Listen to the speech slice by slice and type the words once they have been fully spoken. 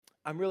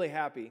I'm really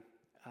happy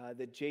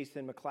that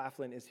Jason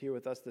McLaughlin is here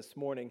with us this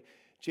morning.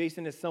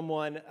 Jason is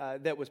someone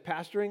that was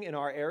pastoring in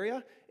our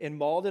area in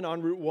Malden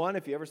on Route 1.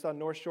 If you ever saw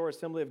North Shore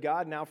Assembly of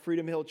God, now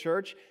Freedom Hill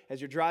Church,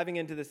 as you're driving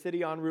into the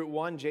city on Route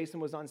 1,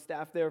 Jason was on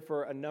staff there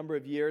for a number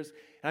of years.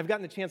 And I've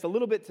gotten the chance a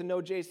little bit to know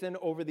Jason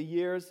over the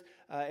years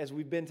as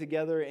we've been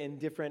together in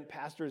different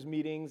pastors'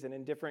 meetings and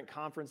in different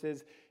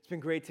conferences. It's been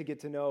great to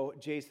get to know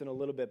Jason a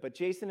little bit. But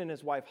Jason and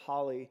his wife,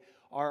 Holly,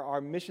 are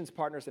our missions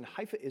partners in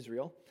Haifa,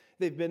 Israel.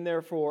 They've been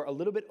there for a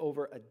little bit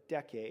over a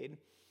decade.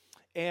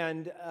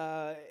 And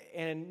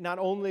not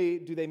only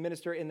do they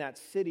minister in that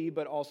city,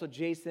 but also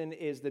Jason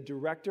is the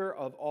director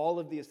of all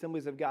of the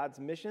Assemblies of God's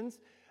missions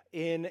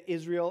in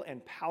Israel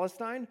and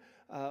Palestine,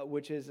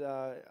 which is,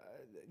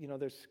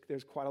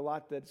 there's quite a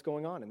lot that's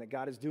going on and that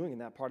God is doing in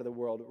that part of the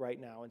world right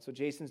now. And so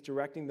Jason's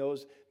directing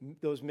those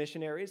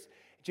missionaries.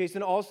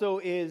 Jason also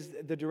is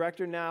the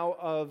director now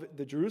of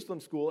the Jerusalem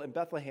School in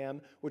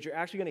Bethlehem, which you're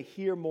actually going to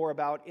hear more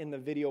about in the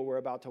video we're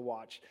about to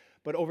watch.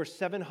 But over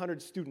 700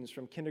 students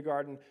from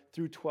kindergarten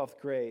through 12th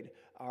grade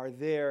are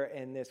there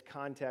in this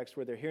context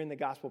where they're hearing the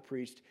gospel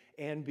preached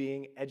and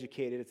being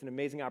educated. It's an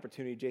amazing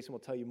opportunity. Jason will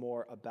tell you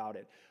more about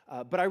it.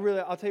 But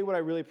I'll tell you what I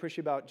really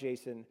appreciate about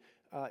Jason.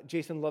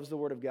 Jason loves the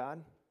Word of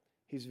God.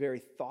 He's very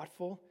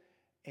thoughtful,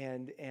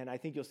 and I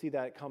think you'll see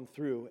that come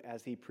through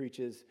as he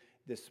preaches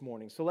this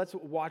morning. So let's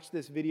watch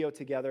this video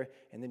together,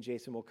 and then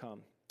Jason will come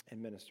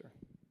and minister.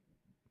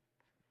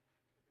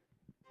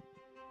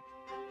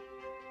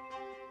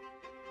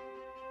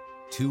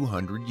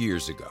 200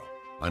 years ago,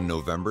 on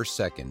November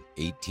 2nd,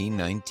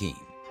 1819,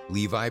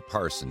 Levi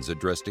Parsons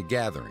addressed a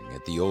gathering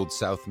at the Old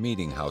South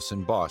Meeting House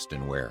in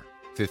Boston where,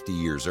 50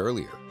 years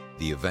earlier,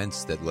 the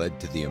events that led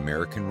to the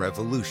American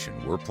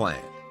Revolution were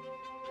planned.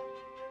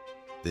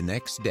 The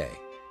next day,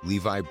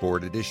 Levi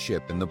boarded a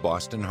ship in the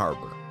Boston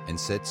harbor and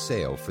set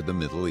sail for the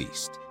Middle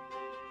East.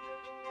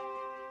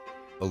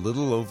 A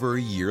little over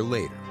a year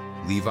later,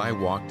 Levi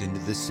walked into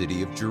the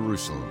city of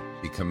Jerusalem,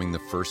 becoming the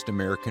first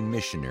American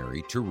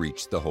missionary to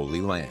reach the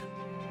Holy Land.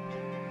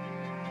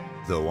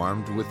 Though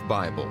armed with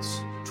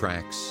Bibles,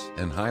 tracts,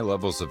 and high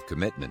levels of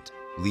commitment,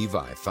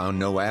 Levi found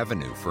no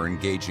avenue for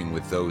engaging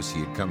with those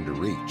he had come to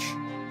reach.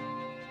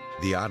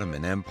 The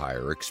Ottoman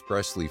Empire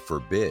expressly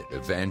forbid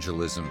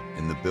evangelism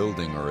and the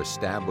building or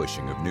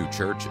establishing of new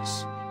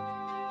churches.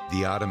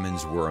 The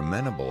Ottomans were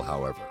amenable,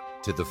 however,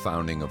 to the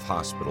founding of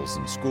hospitals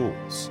and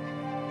schools.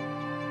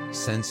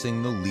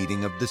 Sensing the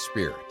leading of the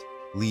Spirit,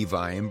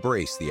 Levi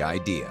embraced the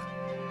idea.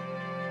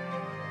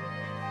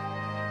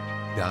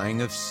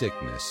 Dying of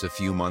sickness a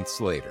few months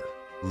later,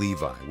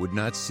 Levi would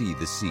not see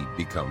the seed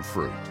become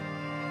fruit.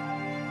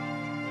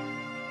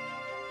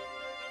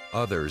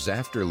 Others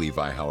after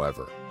Levi,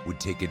 however, would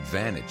take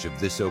advantage of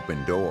this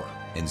open door,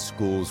 and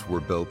schools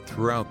were built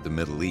throughout the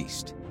Middle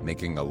East,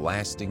 making a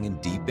lasting and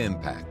deep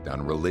impact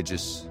on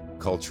religious,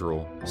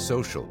 cultural,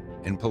 social,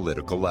 and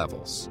political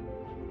levels.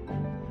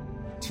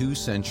 2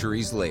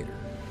 centuries later,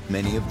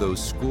 many of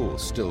those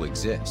schools still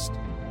exist.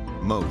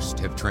 Most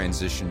have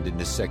transitioned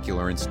into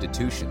secular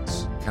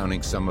institutions,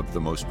 counting some of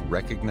the most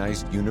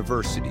recognized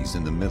universities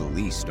in the Middle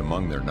East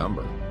among their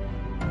number.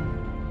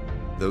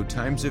 Though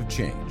times have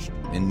changed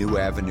and new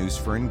avenues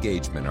for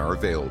engagement are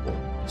available,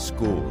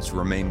 schools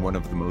remain one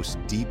of the most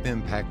deep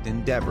impact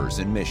endeavors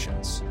in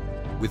missions.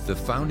 With the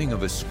founding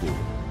of a school,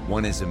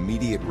 one has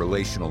immediate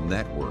relational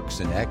networks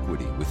and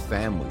equity with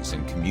families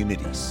and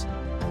communities.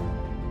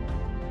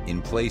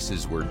 In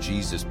places where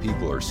Jesus'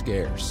 people are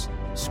scarce,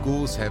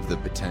 schools have the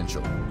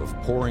potential of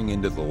pouring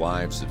into the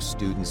lives of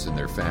students and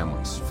their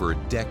families for a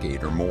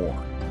decade or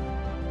more.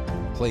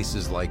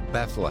 Places like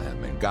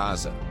Bethlehem and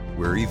Gaza,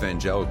 where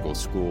evangelical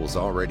schools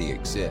already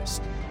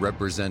exist,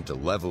 represent a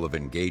level of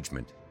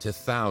engagement to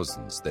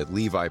thousands that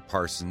Levi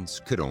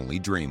Parsons could only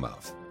dream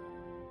of.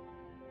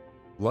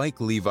 Like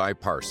Levi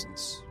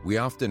Parsons, we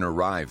often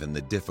arrive in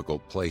the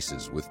difficult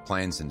places with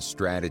plans and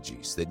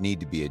strategies that need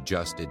to be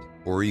adjusted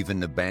or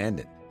even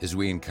abandoned as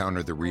we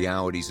encounter the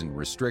realities and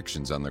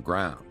restrictions on the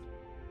ground.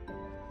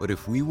 But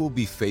if we will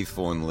be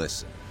faithful and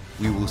listen,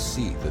 we will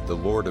see that the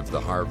Lord of the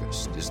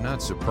harvest is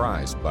not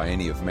surprised by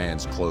any of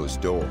man's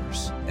closed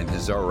doors and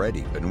has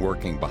already been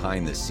working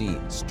behind the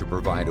scenes to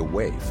provide a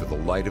way for the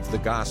light of the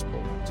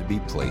gospel to be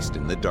placed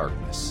in the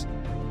darkness.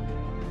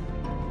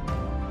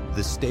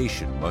 The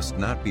station must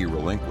not be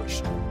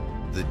relinquished.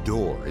 The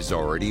door is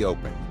already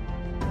open.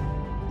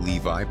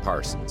 Levi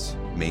Parsons,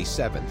 May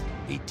 7th,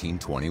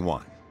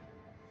 1821.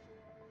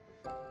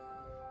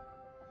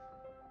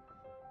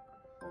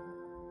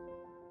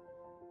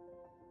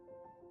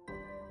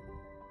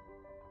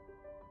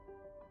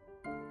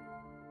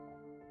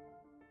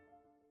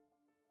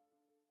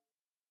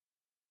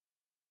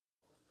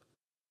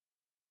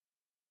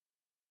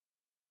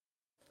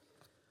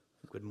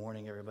 Good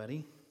morning,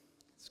 everybody.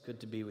 It's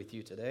good to be with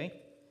you today.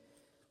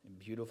 A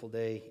beautiful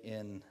day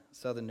in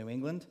southern New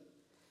England.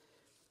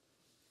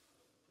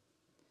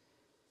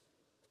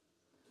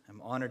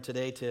 I'm honored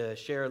today to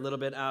share a little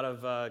bit out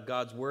of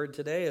God's Word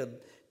today,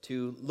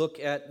 to look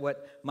at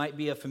what might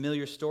be a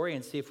familiar story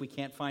and see if we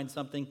can't find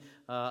something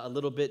a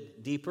little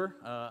bit deeper,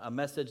 a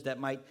message that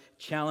might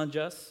challenge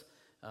us,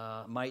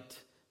 might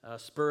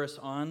spur us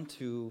on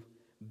to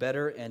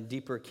better and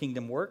deeper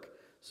kingdom work.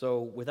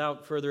 So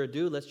without further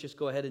ado, let's just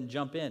go ahead and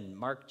jump in.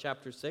 Mark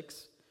chapter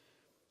 6,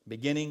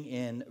 beginning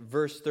in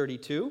verse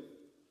 32.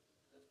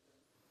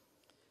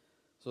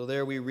 So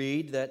there we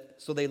read that,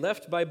 so they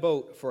left by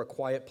boat for a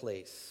quiet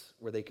place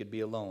where they could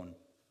be alone.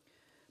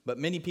 But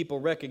many people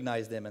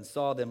recognized them and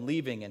saw them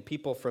leaving, and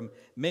people from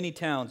many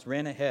towns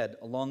ran ahead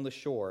along the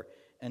shore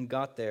and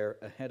got there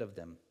ahead of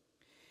them.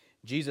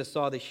 Jesus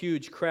saw the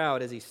huge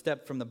crowd as he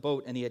stepped from the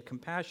boat, and he had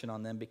compassion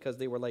on them because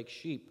they were like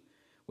sheep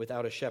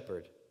without a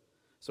shepherd.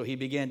 So he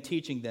began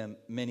teaching them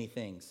many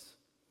things.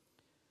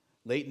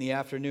 Late in the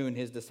afternoon,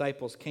 his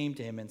disciples came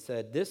to him and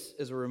said, "This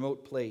is a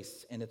remote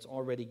place, and it's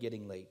already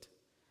getting late.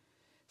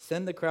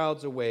 Send the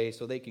crowds away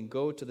so they can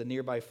go to the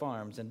nearby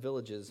farms and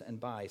villages and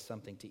buy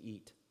something to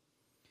eat."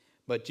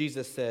 But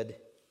Jesus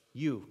said,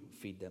 "You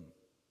feed them."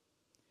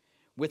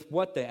 "With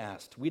what?" they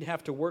asked. "We'd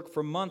have to work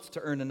for months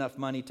to earn enough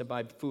money to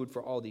buy food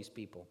for all these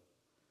people."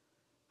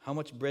 "How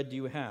much bread do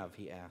you have?"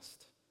 he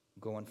asked.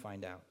 "Go and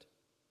find out."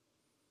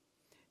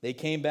 They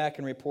came back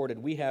and reported,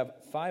 "We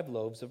have 5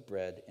 loaves of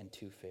bread and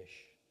 2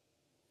 fish."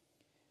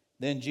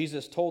 Then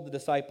Jesus told the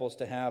disciples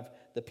to have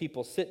the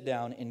people sit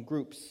down in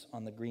groups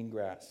on the green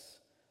grass.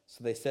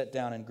 So they sat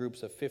down in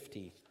groups of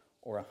 50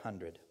 or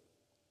 100.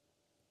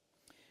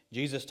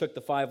 Jesus took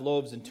the 5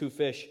 loaves and 2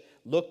 fish,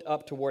 looked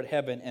up toward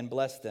heaven, and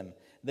blessed them.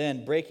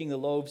 Then, breaking the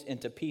loaves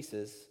into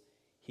pieces,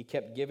 he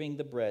kept giving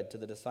the bread to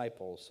the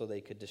disciples so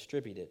they could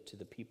distribute it to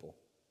the people.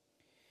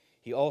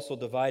 He also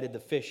divided the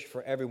fish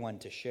for everyone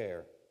to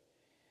share.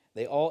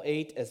 They all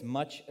ate as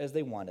much as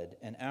they wanted,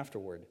 and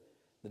afterward,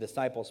 the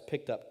disciples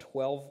picked up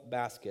 12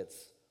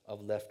 baskets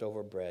of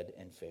leftover bread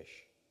and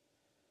fish.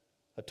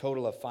 A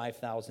total of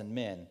 5,000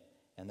 men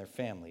and their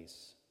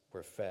families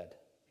were fed.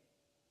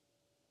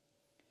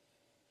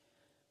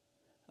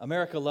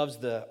 America loves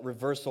the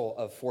reversal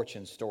of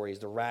fortune stories,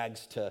 the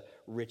rags to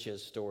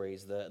riches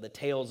stories, the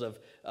tales of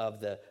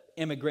the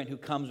immigrant who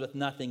comes with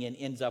nothing and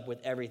ends up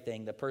with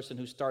everything, the person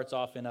who starts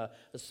off in a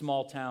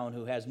small town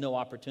who has no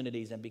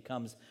opportunities and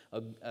becomes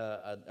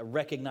a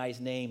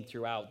recognized name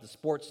throughout, the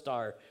sports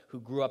star who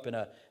grew up in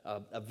a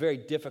very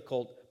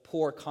difficult,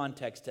 poor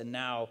context and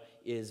now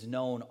is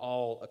known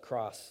all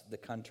across the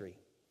country.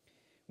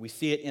 We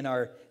see it in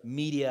our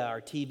media, our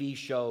TV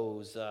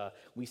shows.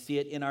 We see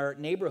it in our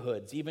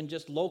neighborhoods, even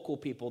just local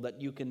people that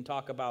you can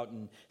talk about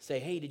and say,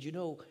 "Hey, did you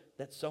know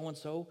that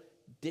so-and-so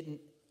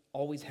didn't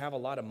always have a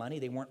lot of money?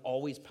 They weren't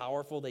always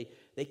powerful.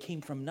 They came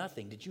from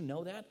nothing. Did you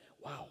know that?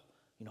 Wow,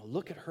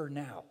 look at her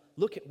now.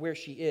 Look at where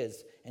she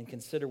is and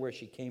consider where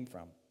she came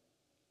from."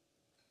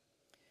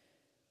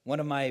 One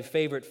of my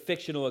favorite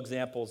fictional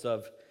examples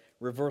of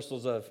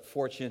reversals of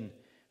fortune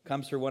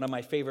comes from one of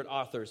my favorite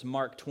authors,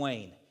 Mark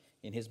Twain,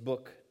 in his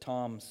book,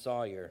 Tom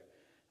Sawyer,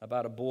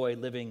 about a boy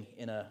living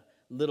in a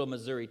little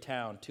Missouri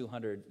town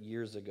 200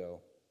 years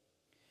ago.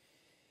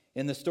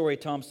 In the story,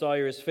 Tom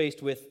Sawyer is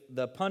faced with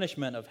the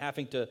punishment of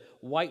having to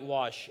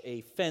whitewash a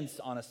fence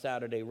on a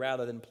Saturday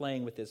rather than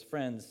playing with his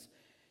friends.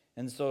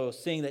 And so,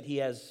 seeing that he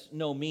has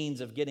no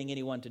means of getting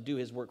anyone to do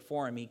his work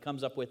for him, he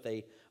comes up with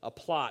a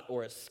plot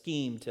or a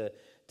scheme to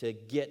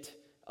get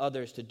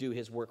others to do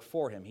his work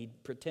for him. He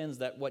pretends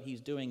that what he's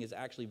doing is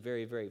actually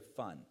very, very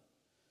fun,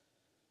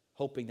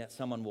 hoping that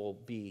someone will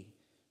be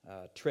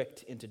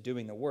tricked into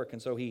doing the work.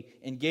 And so he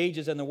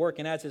engages in the work,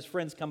 and as his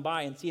friends come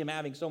by and see him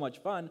having so much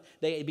fun,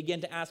 they begin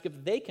to ask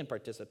if they can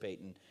participate.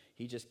 And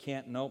he just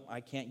can't, "Nope,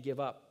 I can't give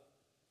up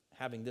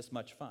having this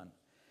much fun."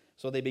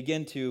 So they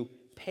begin to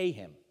pay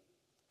him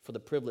for the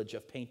privilege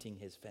of painting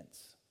his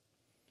fence.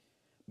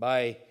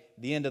 By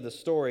the end of the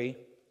story,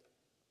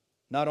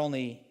 not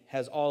only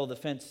has all of the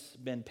fence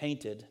been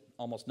painted,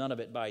 almost none of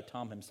it by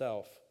Tom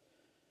himself,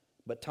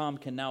 but Tom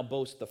can now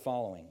boast the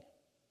following: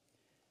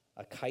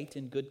 a kite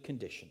in good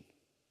condition,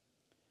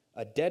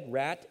 a dead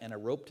rat and a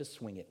rope to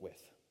swing it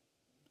with,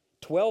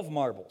 12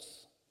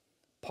 marbles,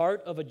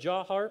 part of a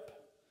jaw harp,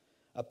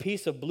 a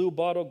piece of blue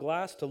bottle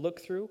glass to look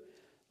through,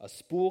 a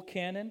spool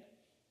cannon,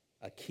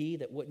 a key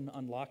that wouldn't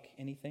unlock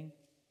anything,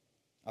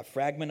 a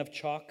fragment of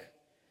chalk,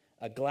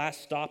 a glass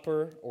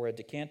stopper or a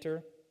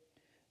decanter,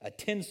 a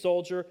tin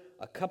soldier,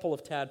 a couple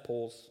of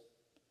tadpoles,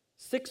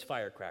 6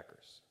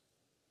 firecrackers,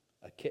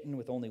 a kitten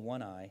with only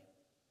one eye,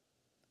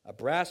 a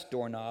brass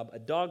doorknob, a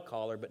dog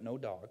collar but no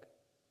dog,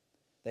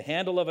 the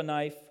handle of a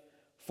knife,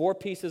 4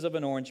 pieces of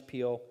an orange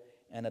peel,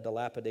 and a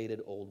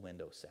dilapidated old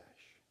window sash.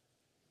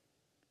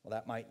 Well,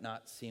 that might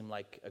not seem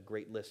like a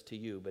great list to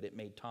you, but it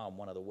made Tom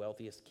one of the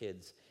wealthiest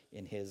kids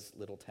in his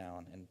little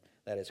town, and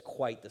that is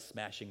quite the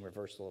smashing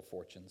reversal of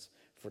fortunes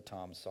for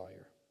Tom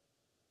Sawyer.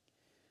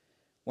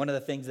 One of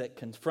the things that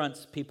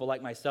confronts people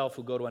like myself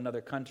who go to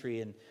another country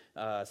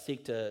and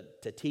seek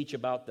to teach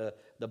about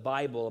the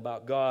Bible,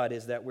 about God,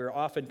 is that we're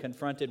often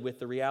confronted with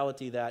the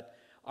reality that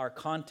our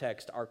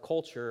context, our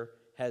culture,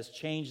 has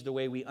changed the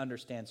way we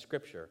understand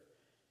Scripture,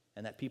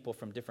 and that people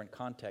from different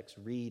contexts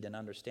read and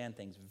understand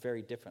things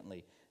very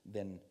differently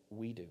than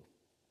we do.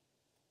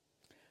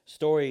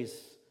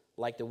 Stories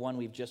like the one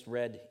we've just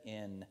read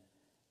in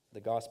the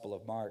Gospel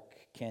of Mark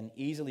can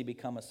easily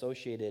become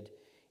associated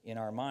in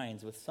our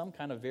minds with some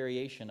kind of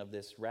variation of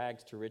this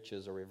rags to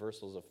riches or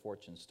reversals of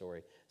fortune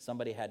story.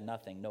 Somebody had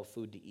nothing, no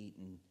food to eat,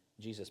 and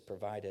Jesus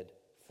provided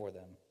for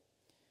them.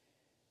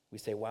 We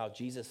say, wow,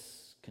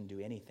 Jesus can do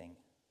anything.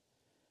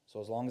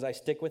 So as long as I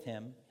stick with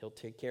him, he'll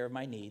take care of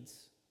my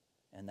needs.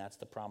 And that's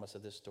the promise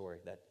of this story,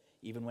 that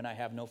even when I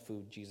have no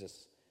food,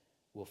 Jesus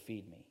will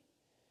feed me.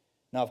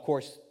 Now, of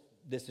course,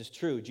 this is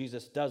true.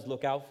 Jesus does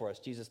look out for us.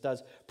 Jesus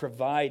does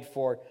provide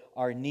for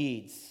our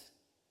needs.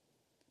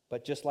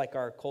 But just like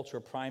our culture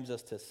primes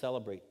us to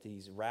celebrate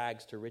these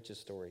rags to riches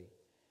story,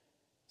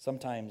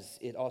 sometimes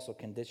it also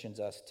conditions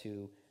us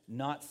to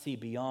not see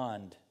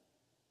beyond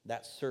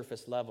that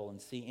surface level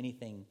and see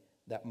anything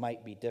that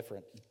might be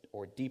different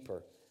or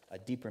deeper, a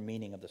deeper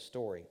meaning of the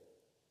story.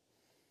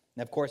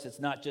 And of course, it's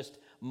not just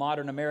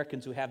modern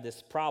Americans who have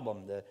this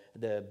problem.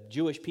 The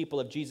Jewish people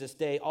of Jesus'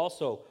 day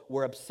also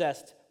were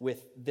obsessed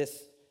with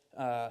this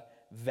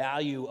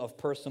value of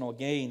personal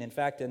gain. In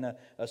fact, in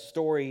a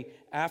story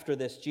after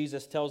this,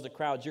 Jesus tells the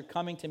crowds, "You're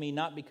coming to me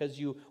not because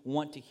you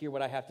want to hear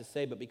what I have to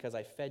say, but because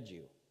I fed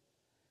you."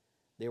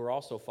 They were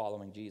also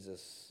following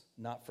Jesus,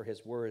 not for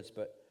his words,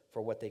 but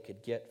for what they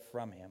could get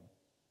from him.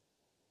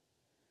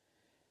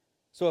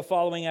 So if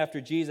following after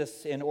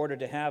Jesus in order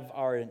to have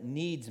our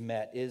needs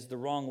met is the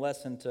wrong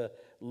lesson to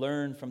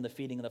learn from the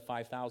feeding of the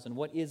 5,000,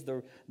 what is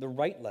the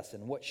right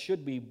lesson? What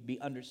should we be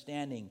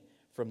understanding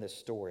from this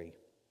story?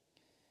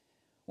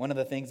 One of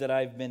the things that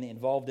I've been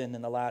involved in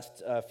the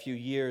last few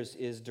years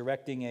is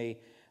directing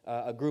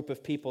a group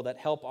of people that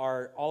help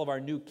all of our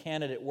new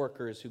candidate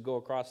workers who go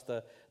across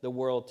the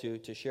world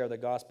to share the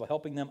gospel,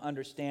 helping them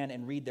understand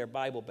and read their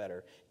Bible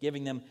better,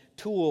 giving them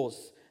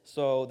tools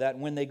so that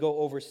when they go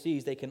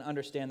overseas, they can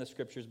understand the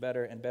scriptures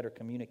better and better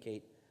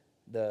communicate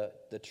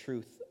the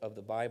truth of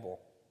the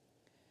Bible.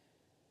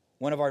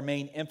 One of our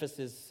main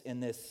emphasis in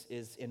this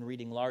is in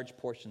reading large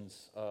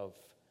portions of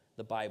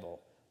the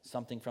Bible,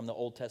 something from the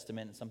Old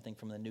Testament and something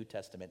from the New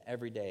Testament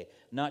every day,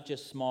 not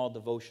just small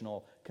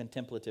devotional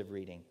contemplative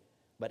reading,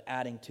 but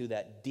adding to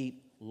that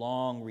deep,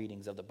 long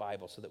readings of the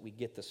Bible so that we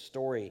get the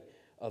story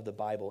of the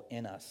Bible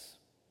in us.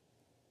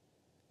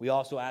 We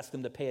also ask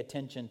them to pay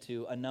attention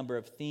to a number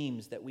of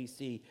themes that we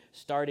see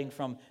starting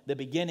from the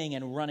beginning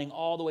and running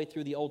all the way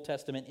through the Old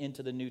Testament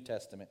into the New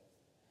Testament.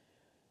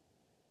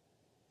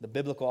 The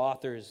biblical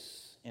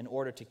authors, in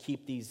order to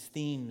keep these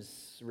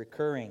themes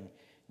recurring,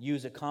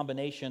 use a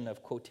combination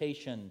of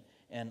quotation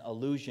and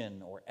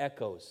allusion or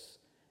echoes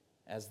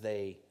as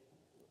they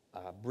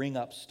bring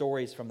up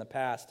stories from the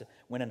past.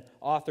 When an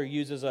author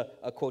uses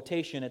a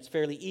quotation, it's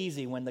fairly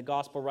easy when the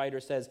gospel writer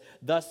says,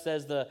 "Thus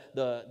says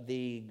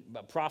the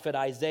prophet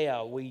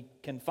Isaiah." We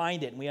can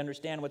find it and we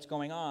understand what's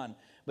going on.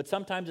 But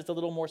sometimes it's a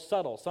little more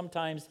subtle.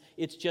 Sometimes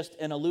it's just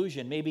an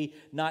allusion, maybe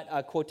not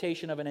a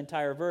quotation of an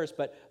entire verse,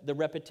 but the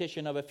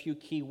repetition of a few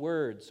key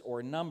words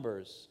or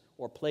numbers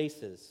or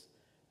places.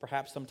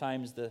 Perhaps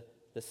sometimes the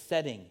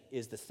setting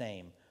is the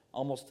same.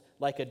 Almost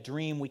like a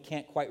dream we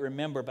can't quite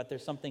remember, but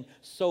there's something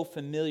so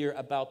familiar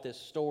about this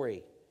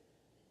story.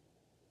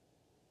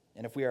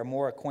 And if we are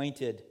more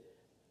acquainted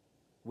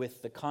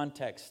with the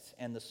context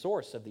and the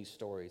source of these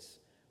stories,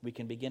 we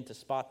can begin to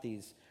spot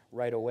these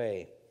right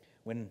away.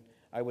 When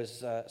I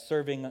was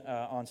serving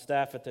on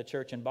staff at the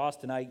church in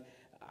Boston, I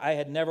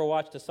had never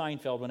watched a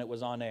Seinfeld when it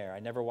was on air. I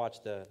never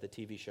watched the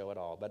TV show at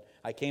all. But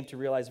I came to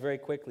realize very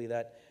quickly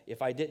that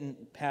if I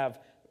didn't have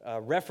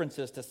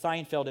references to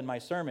Seinfeld in my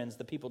sermons,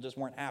 the people just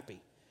weren't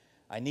happy.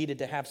 I needed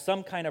to have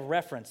some kind of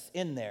reference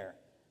in there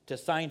to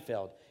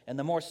Seinfeld, and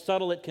the more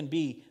subtle it can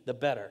be, the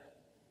better.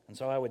 And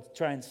so I would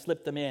try and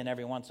slip them in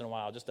every once in a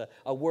while, just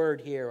a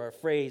word here or a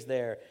phrase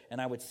there,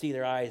 and I would see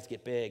their eyes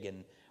get big.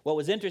 And what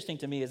was interesting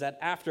to me is that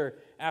after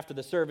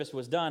the service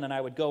was done and I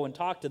would go and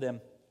talk to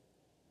them,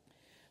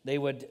 they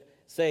would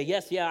say,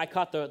 "Yes, yeah, I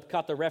caught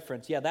the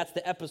reference. Yeah, that's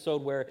the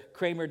episode where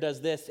Kramer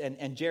does this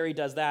and Jerry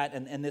does that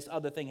and this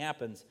other thing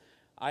happens."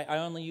 I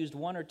only used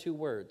one or two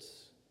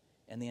words,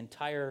 and the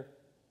entire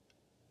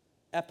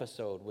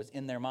episode was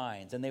in their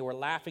minds. And they were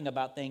laughing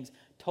about things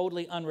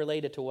totally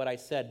unrelated to what I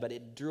said, but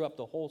it drew up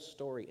the whole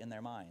story in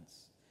their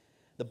minds.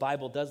 The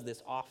Bible does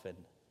this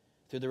often.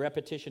 Through the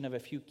repetition of a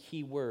few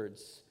key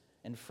words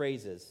and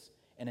phrases,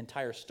 an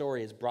entire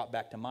story is brought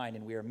back to mind,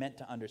 and we are meant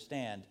to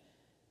understand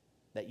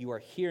that you are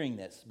hearing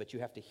this, but you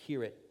have to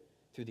hear it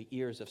through the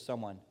ears of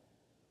someone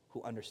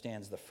who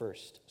understands the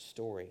first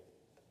story.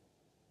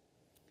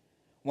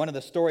 One of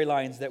the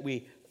storylines that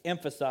we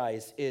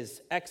emphasize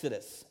is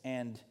Exodus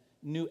and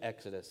New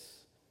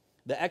Exodus.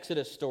 The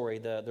Exodus story,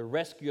 the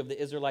rescue of the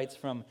Israelites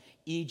from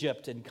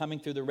Egypt and coming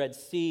through the Red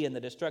Sea and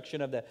the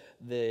destruction of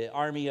the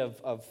army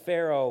of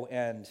Pharaoh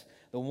and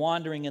the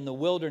wandering in the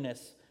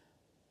wilderness,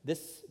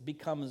 this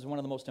becomes one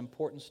of the most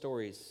important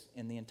stories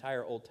in the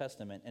entire Old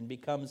Testament and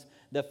becomes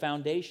the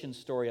foundation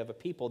story of a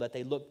people that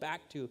they look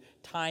back to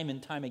time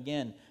and time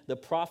again. The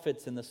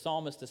prophets and the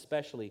psalmist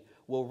especially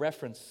will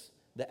reference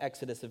the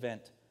Exodus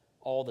event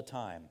all the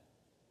time.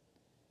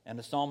 And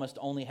the psalmist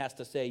only has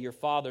to say, your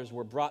fathers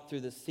were brought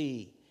through the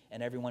sea,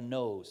 and everyone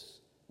knows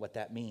what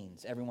that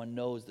means. Everyone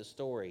knows the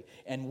story.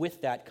 And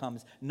with that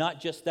comes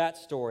not just that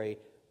story,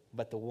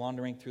 but the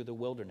wandering through the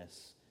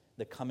wilderness,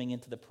 the coming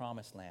into the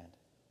promised land.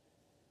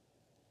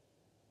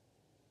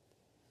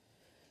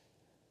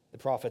 The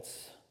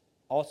prophets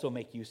also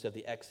make use of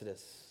the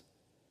Exodus,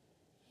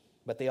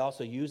 but they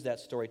also use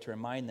that story to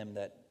remind them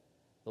that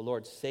the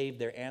Lord saved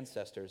their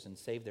ancestors and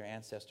saved their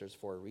ancestors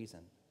for a reason.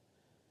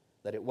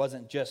 That it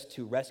wasn't just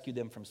to rescue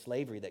them from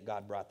slavery that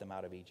God brought them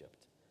out of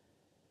Egypt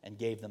and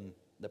gave them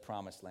the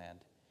promised land.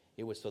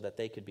 It was so that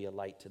they could be a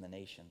light to the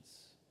nations.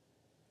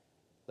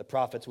 The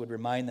prophets would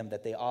remind them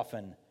that they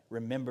often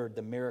remembered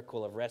the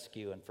miracle of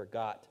rescue and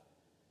forgot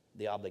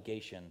the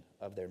obligation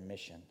of their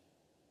mission.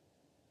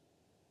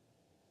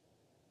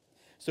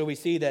 So we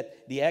see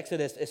that the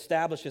Exodus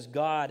establishes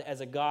God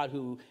as a God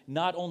who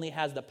not only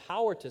has the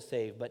power to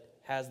save, but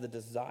has the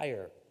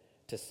desire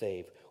to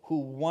save, who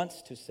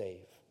wants to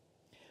save.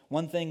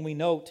 One thing we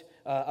note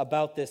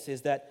about this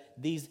is that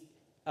these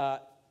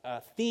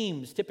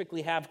themes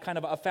typically have kind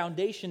of a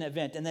foundation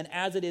event, and then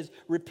as it is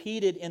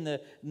repeated in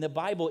the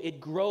Bible, it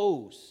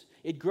grows.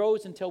 It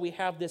grows until we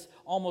have this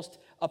almost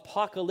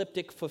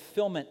apocalyptic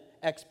fulfillment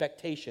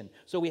expectation.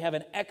 So we have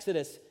an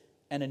Exodus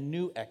and a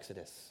new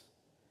Exodus.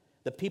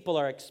 The people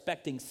are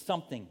expecting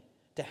something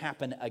to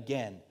happen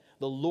again.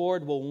 The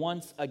Lord will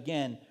once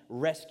again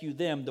rescue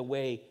them the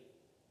way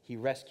he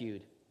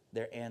rescued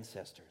their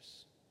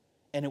ancestors.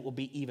 And it will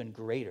be even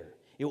greater.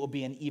 It will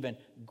be an even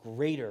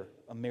greater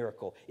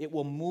miracle. It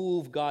will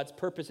move God's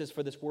purposes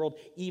for this world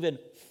even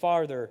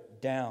farther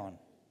down.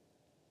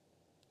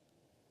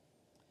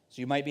 So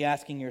you might be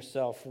asking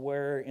yourself,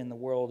 where in the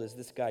world is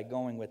this guy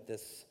going with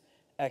this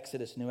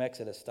Exodus, new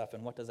Exodus stuff,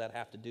 and what does that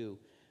have to do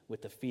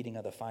with the feeding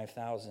of the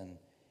 5,000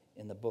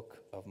 in the book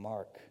of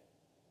Mark?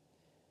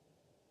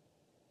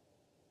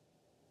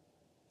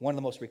 One of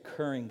the most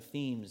recurring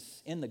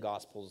themes in the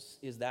Gospels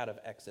is that of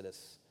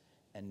Exodus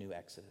and new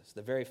Exodus.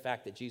 The very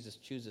fact that Jesus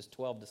chooses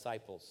 12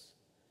 disciples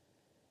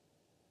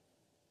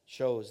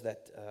shows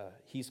that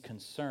he's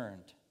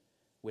concerned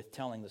with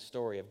telling the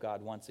story of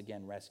God once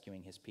again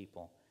rescuing his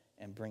people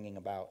and bringing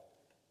about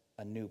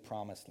a new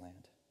promised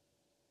land.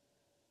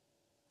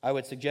 I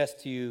would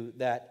suggest to you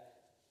that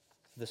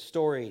the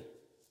story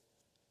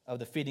of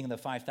the feeding of the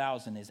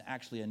 5,000 is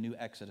actually a new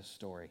Exodus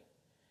story.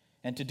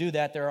 And to do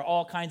that, there are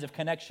all kinds of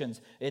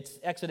connections.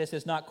 Exodus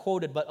is not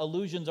quoted, but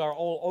allusions are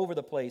all over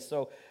the place.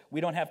 So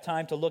we don't have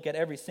time to look at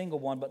every single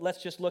one, but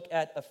let's just look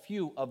at a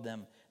few of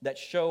them that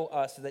show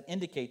us, that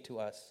indicate to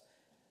us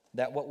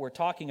that what we're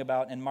talking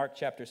about in Mark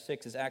chapter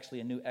 6 is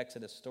actually a new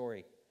Exodus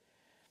story.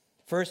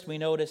 First, we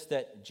notice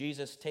that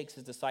Jesus takes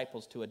his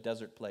disciples to a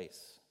desert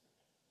place,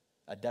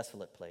 a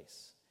desolate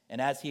place.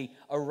 And as he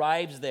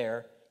arrives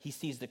there, he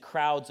sees the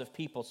crowds of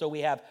people. So we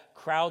have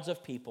crowds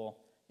of people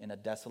in a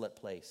desolate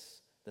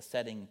place. The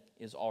setting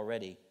is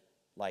already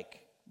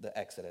like the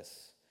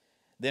Exodus.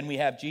 Then we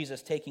have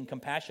Jesus taking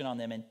compassion on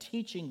them and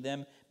teaching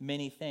them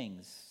many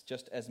things,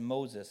 just as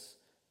Moses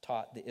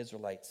taught the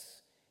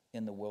Israelites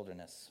in the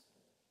wilderness.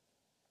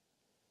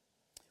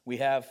 We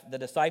have the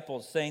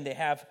disciples saying they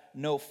have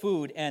no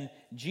food, and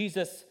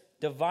Jesus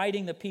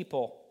dividing the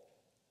people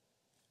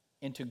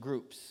into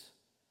groups.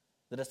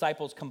 The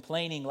disciples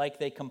complaining like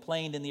they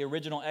complained in the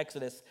original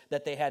Exodus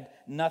that they had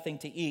nothing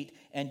to eat.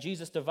 And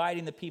Jesus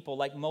dividing the people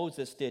like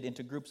Moses did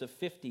into groups of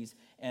 50s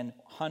and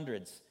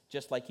hundreds,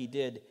 just like he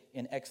did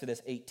in Exodus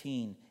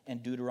 18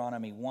 and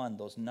Deuteronomy 1.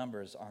 Those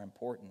numbers are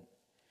important.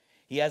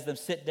 He has them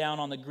sit down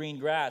on the green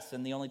grass,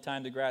 and the only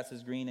time the grass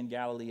is green in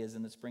Galilee is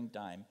in the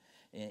springtime,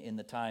 in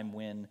the time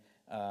when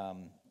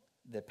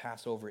the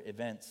Passover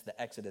events,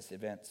 the Exodus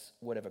events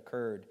would have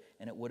occurred,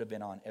 and it would have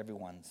been on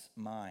everyone's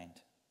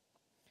mind.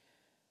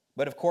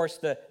 But of course,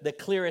 the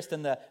clearest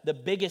and the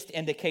biggest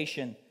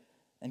indication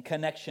and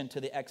connection to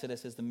the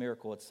Exodus is the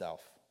miracle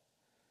itself.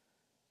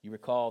 You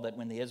recall that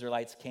when the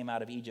Israelites came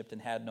out of Egypt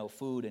and had no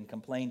food and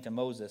complained to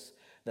Moses,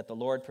 that the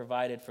Lord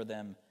provided for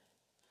them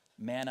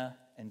manna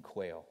and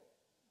quail.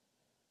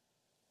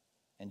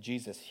 And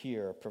Jesus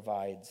here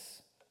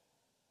provides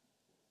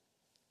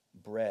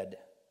bread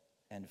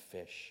and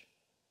fish.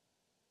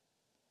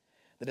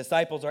 The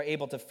disciples are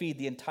able to feed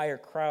the entire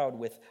crowd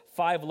with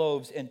 5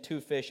 loaves and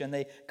 2 fish, and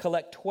they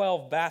collect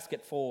 12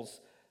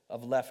 basketfuls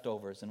of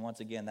leftovers. And once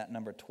again, that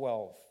number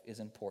 12 is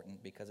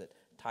important because it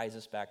ties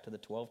us back to the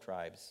 12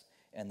 tribes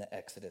and the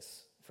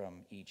Exodus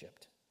from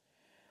Egypt.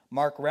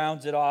 Mark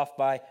rounds it off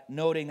by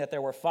noting that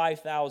there were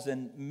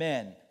 5,000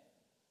 men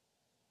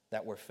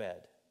that were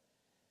fed.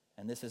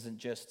 And this isn't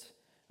just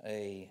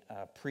a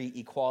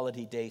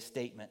pre-Equality Day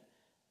statement.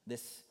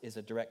 This is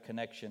a direct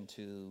connection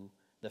to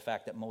the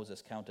fact that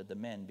Moses counted the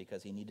men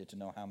because he needed to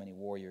know how many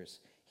warriors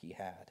he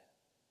had.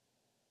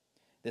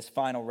 This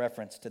final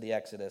reference to the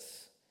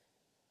Exodus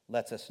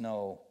lets us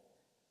know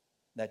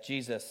that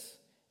Jesus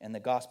and the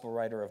gospel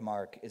writer of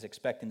Mark is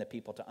expecting the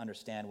people to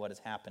understand what is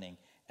happening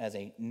as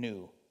a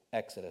new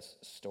Exodus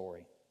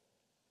story.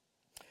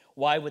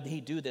 Why would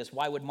he do this?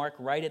 Why would Mark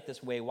write it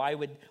this way?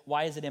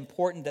 Why is it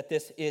important that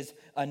this is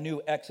a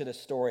new Exodus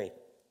story?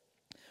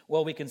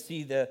 Well, we can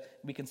say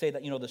that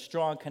the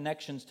strong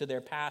connections to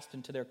their past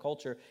and to their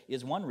culture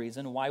is one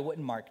reason. Why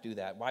wouldn't Mark do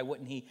that? Why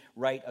wouldn't he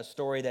write a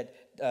story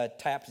that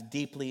taps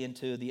deeply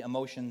into the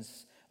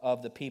emotions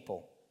of the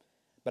people?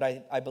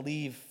 But I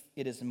believe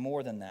it is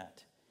more than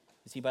that.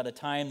 You see, by the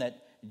time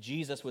that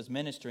Jesus was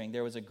ministering,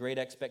 there was a great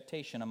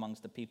expectation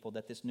amongst the people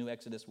that this new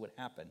Exodus would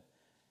happen.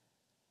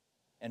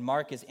 And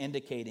Mark is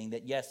indicating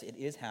that, yes, it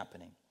is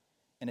happening,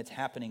 and it's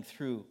happening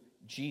through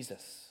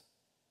Jesus.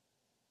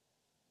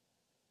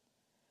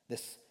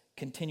 This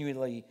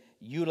continually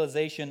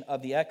utilization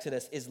of the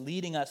Exodus is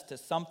leading us to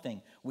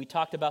something. We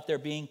talked about there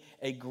being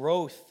a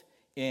growth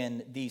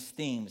in these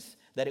themes,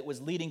 that it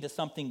was leading to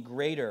something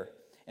greater.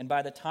 And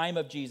by the time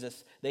of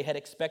Jesus, they had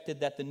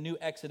expected that the new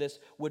Exodus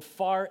would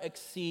far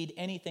exceed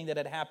anything that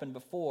had happened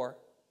before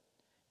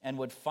and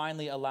would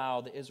finally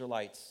allow the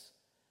Israelites,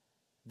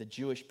 the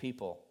Jewish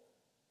people,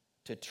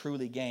 to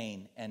truly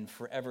gain and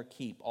forever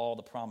keep all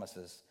the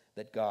promises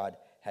that God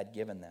had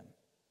given them.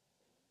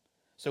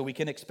 So we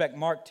can expect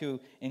Mark to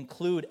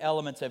include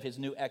elements of his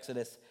new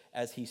Exodus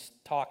as he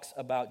talks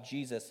about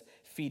Jesus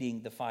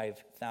feeding the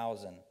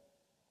 5,000.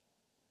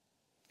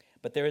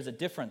 But there is a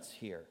difference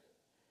here,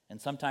 and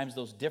sometimes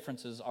those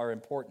differences are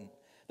important.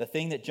 The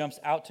thing that jumps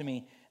out to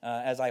me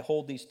as I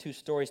hold these two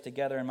stories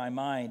together in my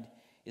mind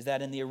is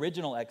that in the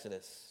original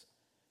Exodus,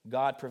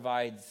 God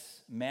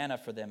provides manna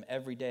for them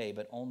every day,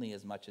 but only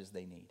as much as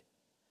they need.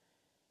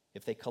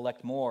 If they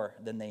collect more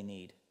than they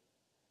need,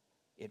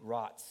 it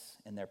rots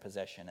in their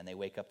possession, and they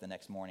wake up the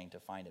next morning to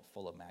find it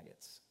full of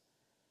maggots.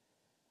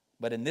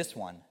 But in this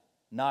one,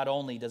 not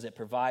only does it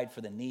provide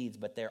for the needs,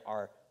 but there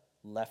are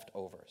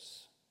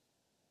leftovers.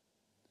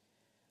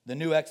 The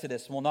new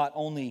Exodus will not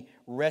only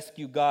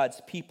rescue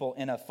God's people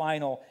in a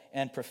final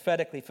and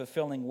prophetically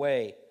fulfilling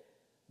way,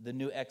 the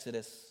new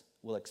Exodus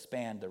will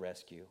expand the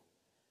rescue,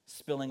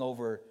 spilling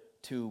over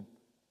to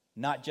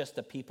not just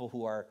the people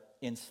who are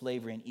in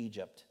slavery in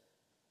Egypt,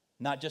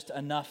 not just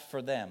enough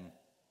for them,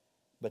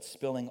 but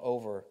spilling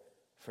over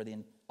for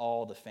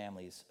all the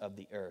families of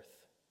the earth.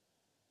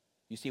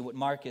 You see, what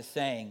Mark is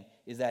saying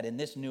is that in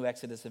this new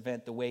Exodus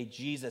event, the way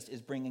Jesus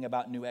is bringing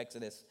about new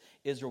Exodus,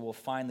 Israel will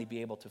finally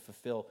be able to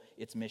fulfill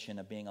its mission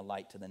of being a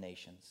light to the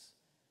nations.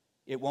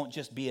 It won't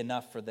just be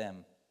enough for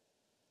them.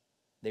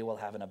 They will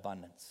have an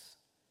abundance.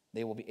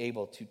 They will be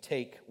able to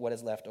take what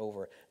is left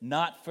over,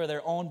 not for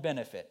their own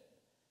benefit,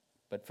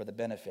 but for the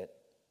benefit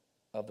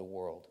of the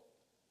world.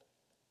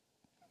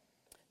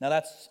 Now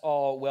that's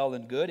all well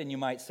and good, and you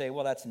might say,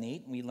 well, that's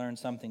neat. We learned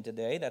something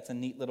today. That's a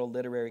neat little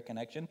literary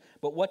connection.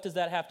 But what does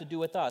that have to do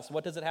with us?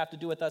 What does it have to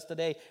do with us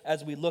today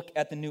as we look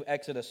at the new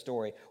Exodus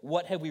story?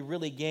 What have we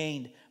really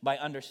gained by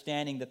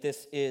understanding that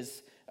this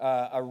is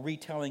a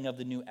retelling of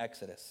the new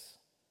Exodus?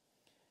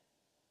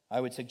 I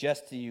would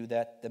suggest to you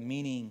that the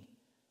meaning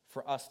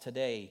for us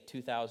today,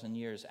 2,000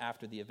 years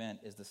after the event,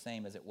 is the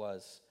same as it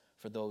was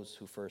for those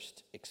who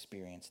first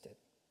experienced it.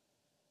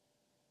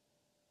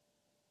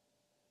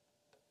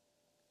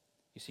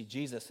 You see,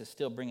 Jesus is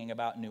still bringing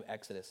about new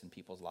Exodus in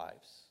people's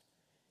lives.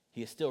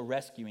 He is still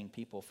rescuing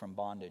people from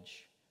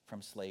bondage,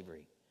 from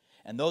slavery.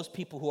 And those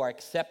people who are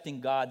accepting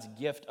God's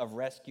gift of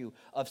rescue,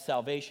 of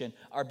salvation,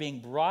 are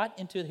being brought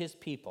into his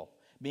people,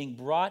 being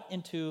brought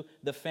into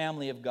the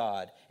family of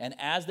God. And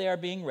as they are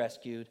being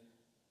rescued,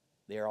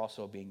 they are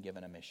also being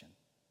given a mission.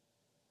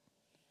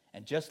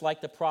 And just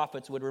like the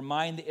prophets would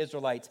remind the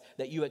Israelites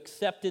that you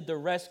accepted the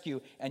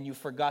rescue and you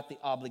forgot the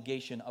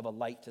obligation of a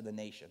light to the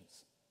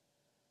nations,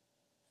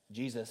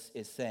 Jesus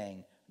is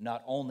saying,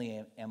 not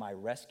only am I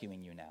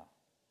rescuing you now,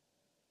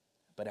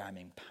 but I'm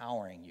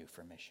empowering you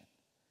for mission.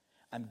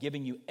 I'm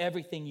giving you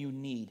everything you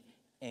need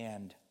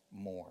and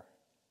more.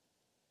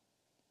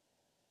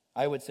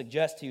 I would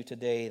suggest to you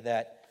today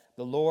that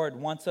the Lord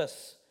wants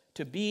us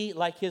to be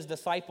like his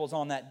disciples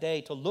on that day,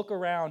 to look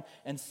around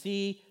and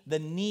see the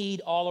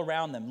need all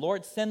around them.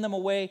 Lord, send them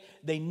away.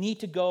 They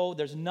need to go.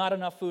 There's not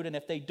enough food, and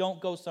if they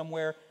don't go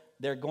somewhere,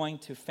 they're going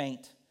to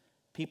faint.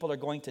 People are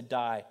going to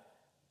die.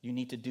 You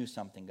need to do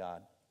something,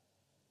 God.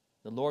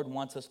 The Lord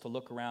wants us to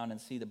look around and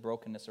see the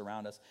brokenness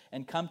around us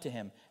and come to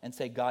him and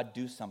say, God,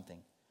 do something.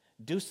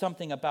 Do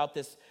something about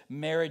this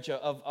marriage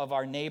of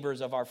our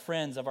neighbors, of our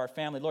friends, of our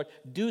family. Lord,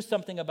 do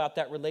something about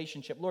that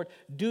relationship. Lord,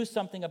 do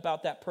something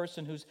about that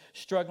person who's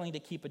struggling to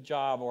keep a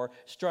job or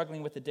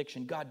struggling with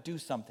addiction. God, do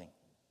something.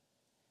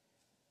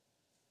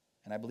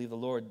 And I believe the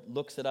Lord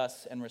looks at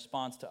us and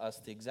responds to us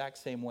the exact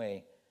same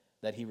way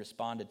that he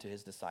responded to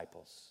his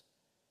disciples.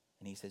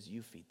 And he says,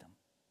 you feed them.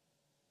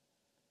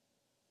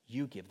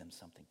 You give them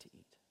something to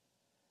eat.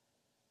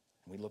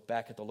 And we look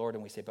back at the Lord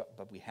and we say,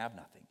 but we have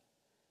nothing.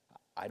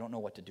 I don't know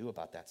what to do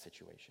about that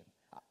situation.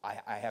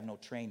 I have no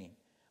training.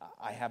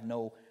 I have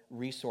no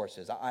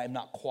resources. I am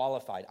not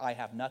qualified. I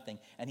have nothing.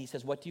 And he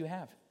says, what do you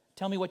have?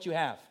 Tell me what you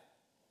have.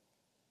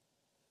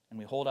 And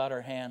we hold out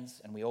our hands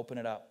and we open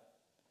it up.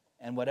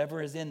 And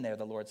whatever is in there,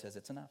 the Lord says,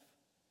 it's enough.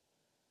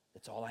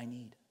 It's all I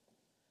need.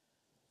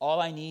 All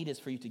I need is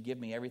for you to give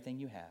me everything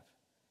you have.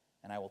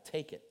 And I will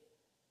take it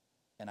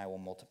and I will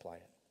multiply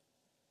it.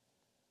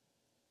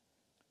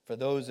 For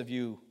those of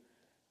you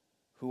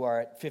who are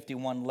at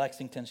 51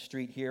 Lexington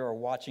Street here or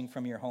watching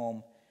from your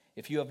home,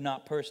 if you have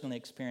not personally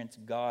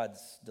experienced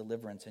God's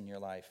deliverance in your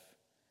life,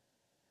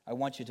 I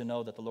want you to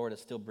know that the Lord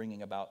is still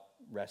bringing about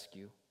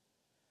rescue.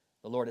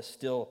 The Lord is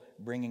still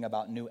bringing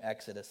about new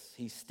exodus.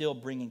 He's still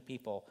bringing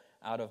people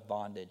out of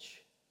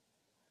bondage.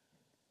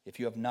 If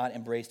you have not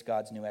embraced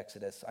God's new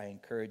exodus, I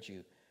encourage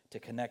you to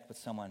connect with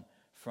someone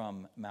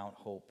from Mount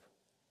Hope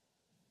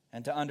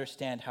and to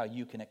understand how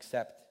you can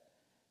accept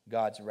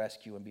God's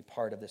rescue and be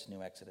part of this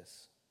new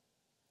exodus.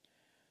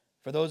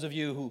 For those of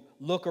you who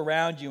look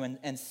around you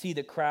and see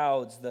the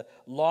crowds, the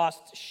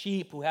lost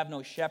sheep who have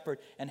no shepherd,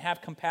 and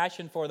have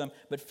compassion for them,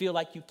 but feel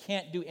like you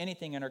can't do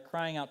anything and are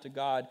crying out to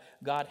God,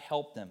 God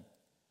help them.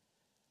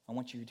 I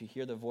want you to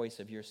hear the voice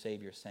of your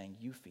Savior saying,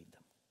 you feed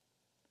them.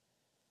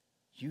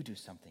 You do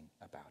something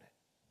about it.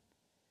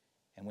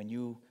 And when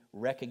you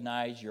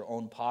recognize your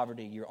own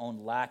poverty, your own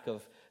lack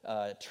of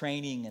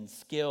training and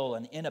skill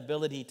and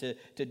inability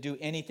to do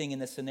anything in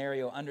this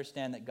scenario,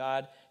 understand that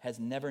God has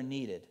never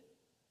needed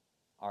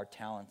our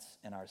talents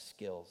and our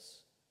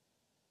skills.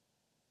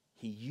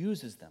 He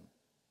uses them,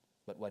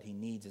 but what he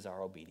needs is our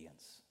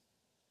obedience.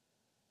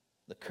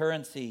 The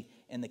currency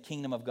in the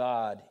kingdom of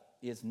God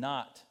is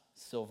not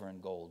silver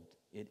and gold.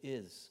 It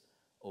is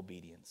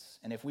obedience.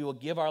 And if we will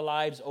give our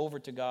lives over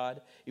to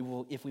God,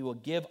 if we will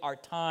give our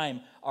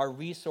time, our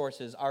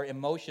resources, our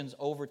emotions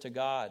over to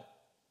God,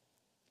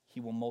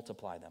 he will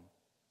multiply them.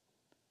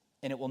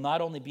 And it will not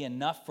only be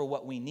enough for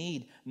what we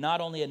need, not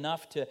only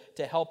enough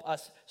to help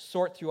us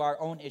sort through our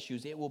own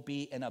issues, it will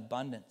be in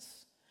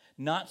abundance.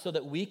 Not so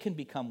that we can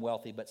become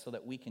wealthy, but so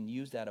that we can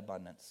use that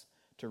abundance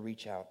to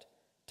reach out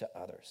to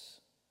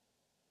others.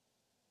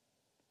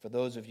 For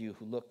those of you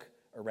who look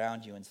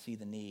around you and see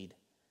the need,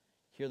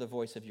 hear the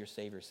voice of your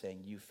Savior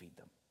saying, you feed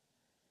them.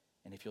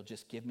 And if you'll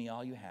just give me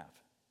all you have,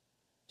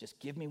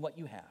 just give me what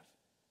you have.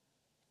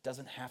 It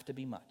doesn't have to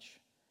be much.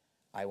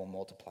 I will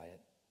multiply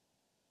it,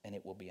 and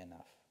it will be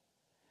enough.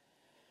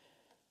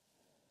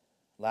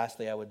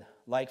 Lastly, I would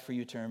like for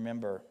you to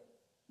remember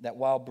that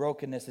while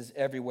brokenness is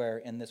everywhere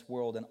in this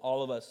world, and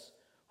all of us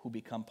who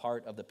become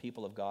part of the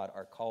people of God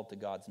are called to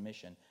God's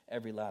mission,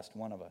 every last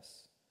one of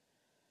us,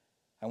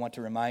 I want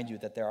to remind you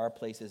that there are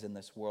places in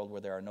this world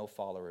where there are no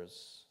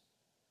followers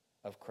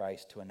of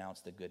Christ to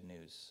announce the good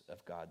news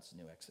of God's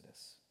new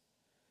exodus.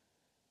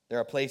 There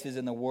are places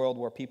in the world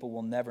where people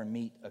will never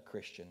meet a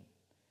Christian,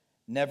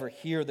 never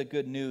hear the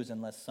good news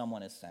unless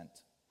someone is sent.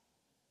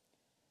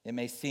 It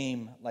may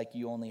seem like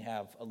you only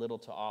have a little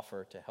to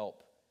offer to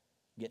help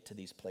get to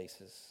these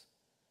places,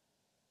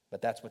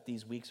 but that's what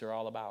these weeks are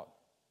all about.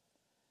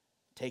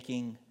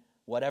 Taking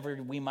whatever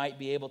we might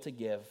be able to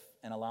give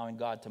and allowing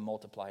God to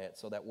multiply it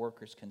so that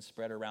workers can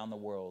spread around the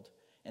world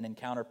and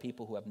encounter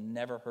people who have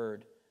never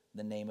heard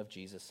the name of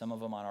Jesus, some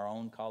of them on our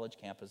own college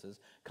campuses,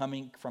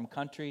 coming from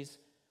countries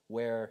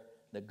where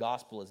the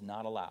gospel is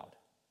not allowed,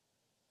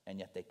 and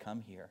yet they come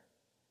here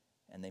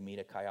and they meet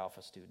a Chi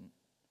Alpha student.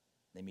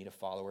 They meet a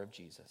follower of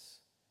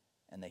Jesus,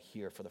 and they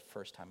hear for the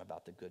first time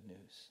about the good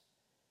news.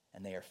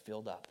 And they are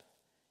filled up,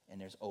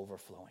 and there's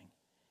overflowing,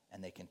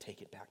 and they can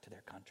take it back to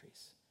their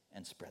countries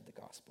and spread the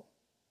gospel.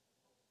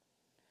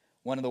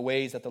 One of the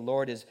ways that the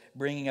Lord is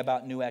bringing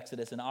about new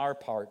exodus in our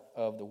part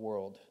of the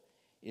world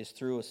is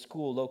through a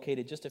school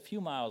located just a few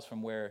miles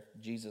from where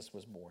Jesus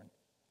was born.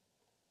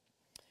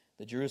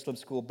 The Jerusalem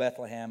School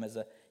Bethlehem is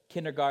a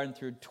kindergarten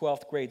through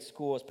 12th grade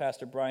school, as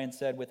Pastor Brian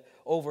said, with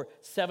over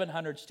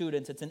 700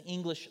 students. It's an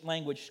English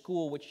language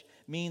school, which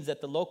means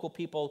that the local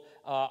people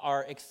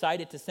are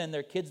excited to send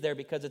their kids there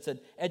because it's an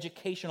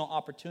educational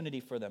opportunity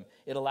for them.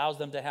 It allows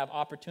them to have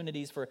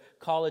opportunities for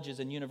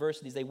colleges and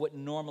universities they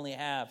wouldn't normally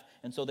have,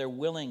 and so they're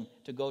willing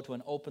to go to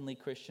an openly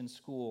Christian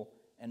school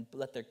and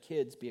let their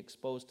kids be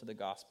exposed to the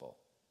gospel.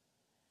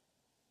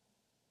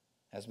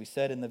 As we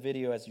said in the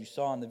video, as you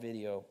saw in the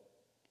video,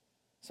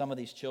 some of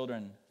these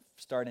children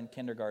start in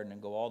kindergarten and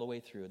go all the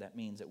way through. That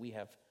means that we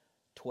have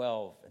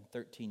 12 and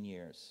 13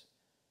 years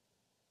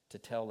to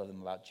tell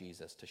them about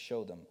Jesus, to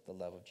show them the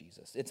love of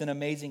Jesus. It's an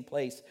amazing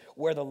place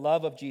where the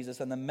love of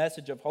Jesus and the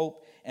message of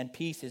hope and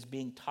peace is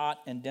being taught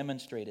and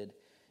demonstrated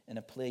in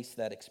a place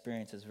that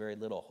experiences very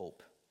little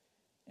hope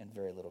and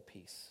very little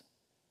peace.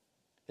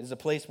 It is a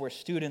place where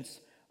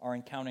students are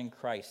encountering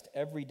Christ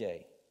every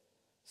day,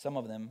 some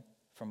of them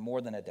for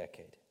more than a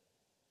decade,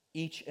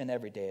 each and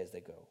every day as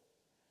they go.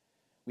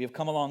 We have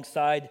come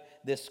alongside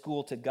this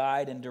school to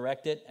guide and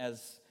direct it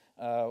as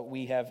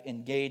we have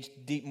engaged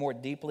more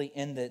deeply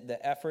in the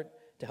effort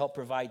to help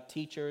provide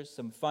teachers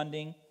some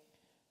funding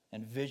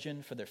and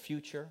vision for their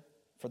future,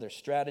 for their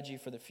strategy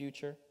for the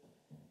future.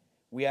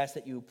 We ask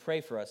that you pray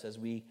for us as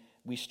we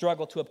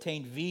struggle to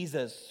obtain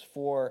visas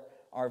for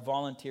our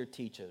volunteer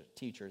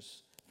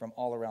teachers from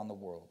all around the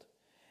world,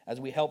 as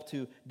we help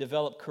to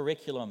develop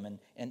curriculum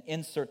and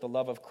insert the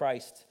love of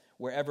Christ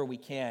wherever we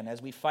can, as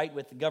we fight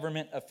with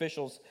government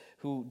officials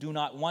who do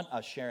not want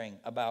us sharing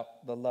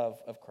about the love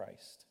of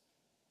Christ.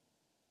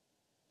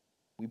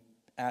 We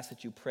ask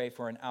that you pray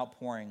for an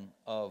outpouring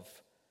of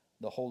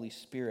the Holy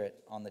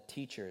Spirit on the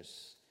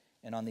teachers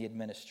and on the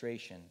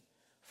administration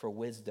for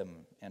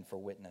wisdom and for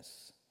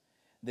witness.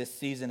 This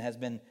season has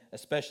been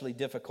especially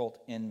difficult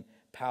in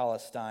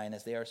Palestine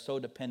as they are so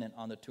dependent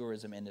on the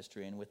tourism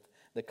industry, and with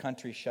the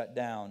country shut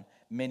down,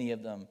 many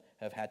of them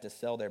have had to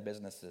sell their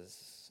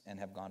businesses and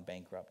have gone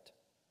bankrupt.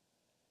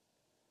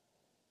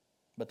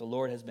 But the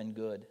Lord has been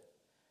good,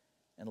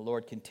 and the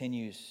Lord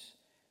continues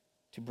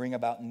to bring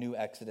about new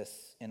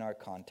exodus in our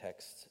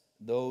context,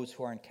 those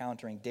who are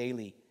encountering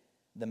daily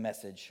the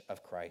message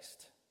of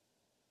Christ.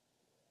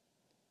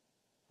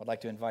 I'd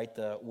like to invite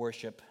the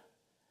worship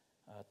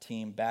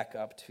team back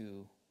up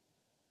to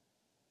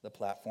the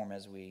platform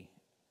as we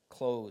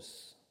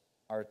close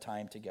our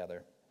time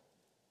together.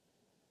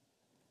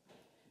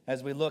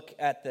 As we look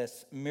at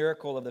this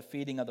miracle of the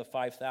feeding of the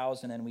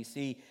 5,000 and we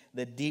see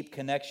the deep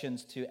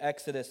connections to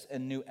Exodus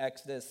and New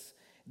Exodus,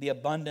 the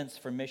abundance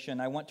for mission,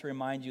 I want to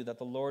remind you that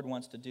the Lord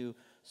wants to do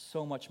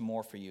so much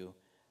more for you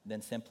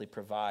than simply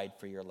provide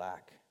for your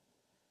lack,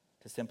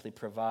 to simply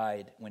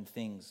provide when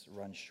things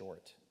run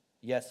short.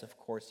 Yes, of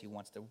course, He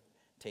wants to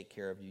take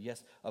care of you.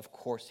 Yes, of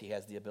course, He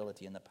has the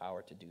ability and the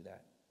power to do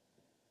that.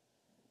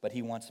 But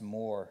He wants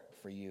more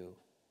for you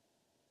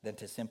than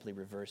to simply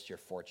reverse your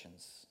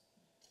fortunes,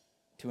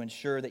 to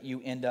ensure that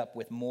you end up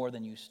with more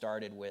than you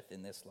started with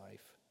in this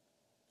life.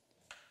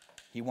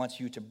 He wants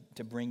you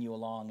to bring you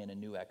along in a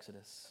new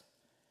exodus,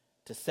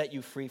 to set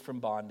you free from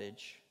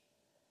bondage,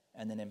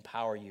 and then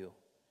empower you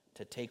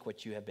to take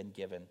what you have been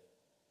given,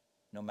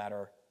 no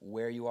matter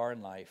where you are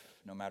in life,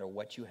 no matter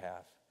what you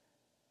have,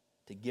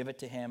 to give it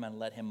to Him and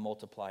let Him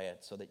multiply it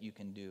so that you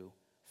can do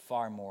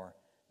far more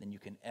than you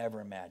can ever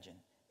imagine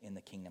in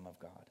the kingdom of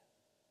God.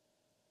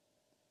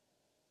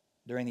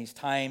 During these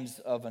times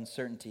of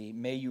uncertainty,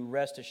 may you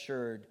rest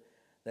assured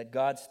that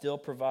God still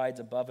provides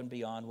above and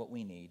beyond what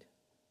we need.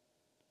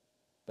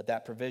 But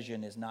that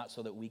provision is not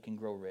so that we can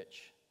grow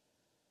rich,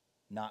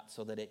 not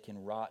so that it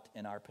can rot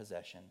in our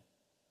possession.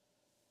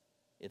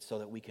 It's so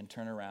that we can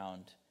turn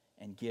around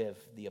and give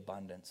the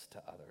abundance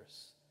to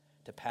others,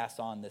 to pass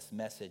on this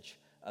message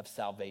of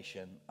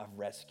salvation, of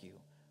rescue,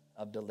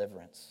 of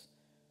deliverance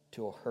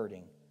to a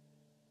hurting,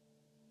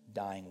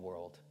 dying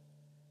world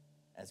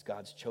as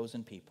God's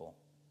chosen people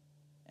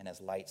and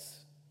as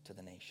lights to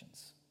the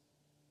nations.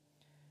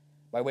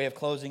 By way of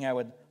closing, I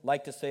would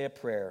like to say a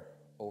prayer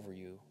over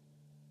you.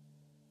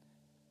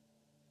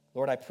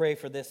 Lord, I pray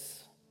for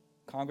this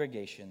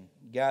congregation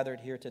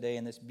gathered here today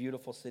in this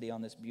beautiful city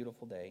on this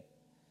beautiful day.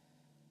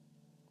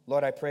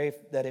 Lord, I pray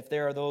that if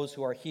there are those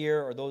who are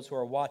here or those who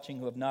are watching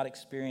who have not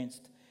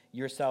experienced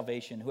your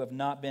salvation, who have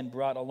not been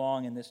brought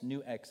along in this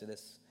new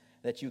exodus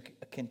that you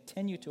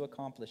continue to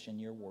accomplish in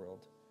your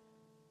world,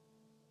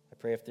 I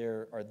pray if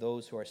there are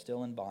those who are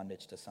still in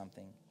bondage to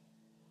something,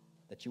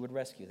 that you would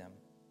rescue them,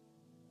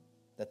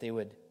 that they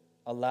would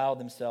allow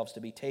themselves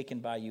to be taken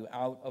by you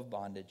out of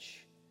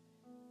bondage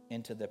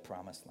into the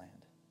promised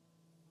land.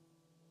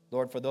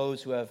 Lord, for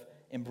those who have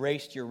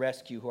embraced your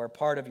rescue, who are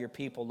part of your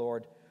people,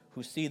 Lord,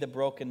 who see the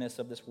brokenness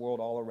of this world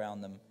all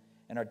around them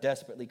and are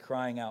desperately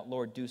crying out,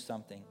 Lord, do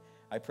something,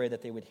 I pray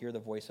that they would hear the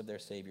voice of their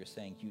Savior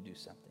saying, you do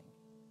something.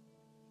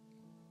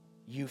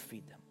 You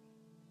feed them.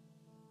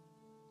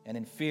 And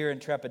in fear and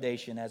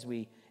trepidation, as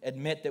we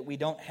admit that we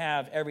don't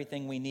have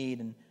everything we need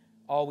and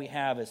all we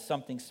have is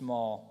something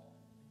small,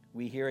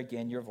 we hear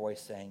again your voice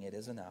saying, it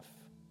is enough.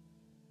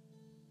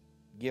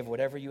 Give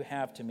whatever you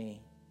have to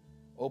me.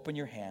 Open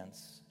your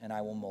hands, and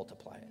I will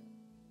multiply it.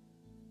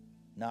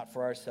 Not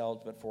for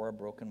ourselves, but for a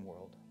broken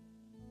world.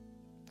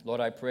 Lord,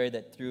 I pray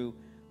that through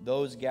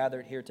those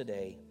gathered here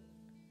today,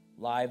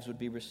 lives would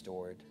be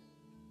restored,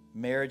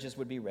 marriages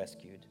would be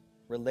rescued,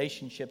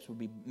 relationships would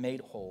be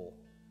made whole.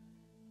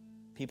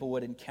 People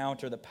would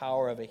encounter the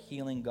power of a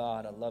healing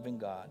God, a loving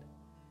God,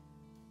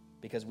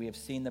 because we have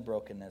seen the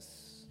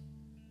brokenness,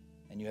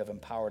 and you have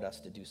empowered us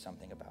to do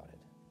something about it.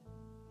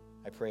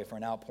 I pray for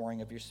an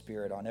outpouring of your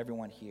Spirit on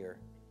everyone here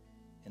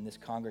in this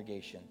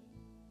congregation,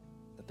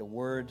 that the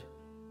word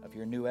of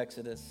your new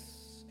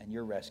exodus and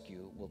your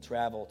rescue will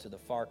travel to the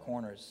far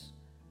corners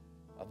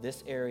of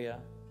this area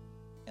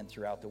and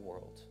throughout the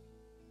world.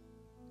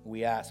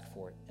 We ask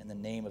for it. In the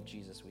name of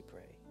Jesus we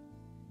pray.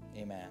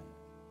 Amen.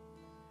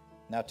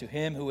 Now to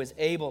him who is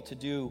able to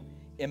do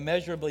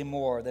immeasurably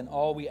more than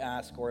all we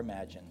ask or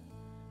imagine,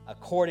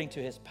 according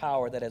to his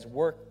power that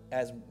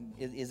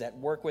is at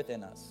work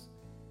within us,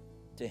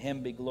 to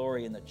him be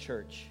glory in the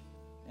church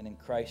and in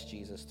Christ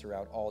Jesus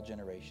throughout all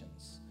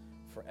generations,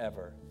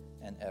 forever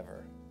and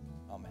ever.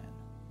 Amen.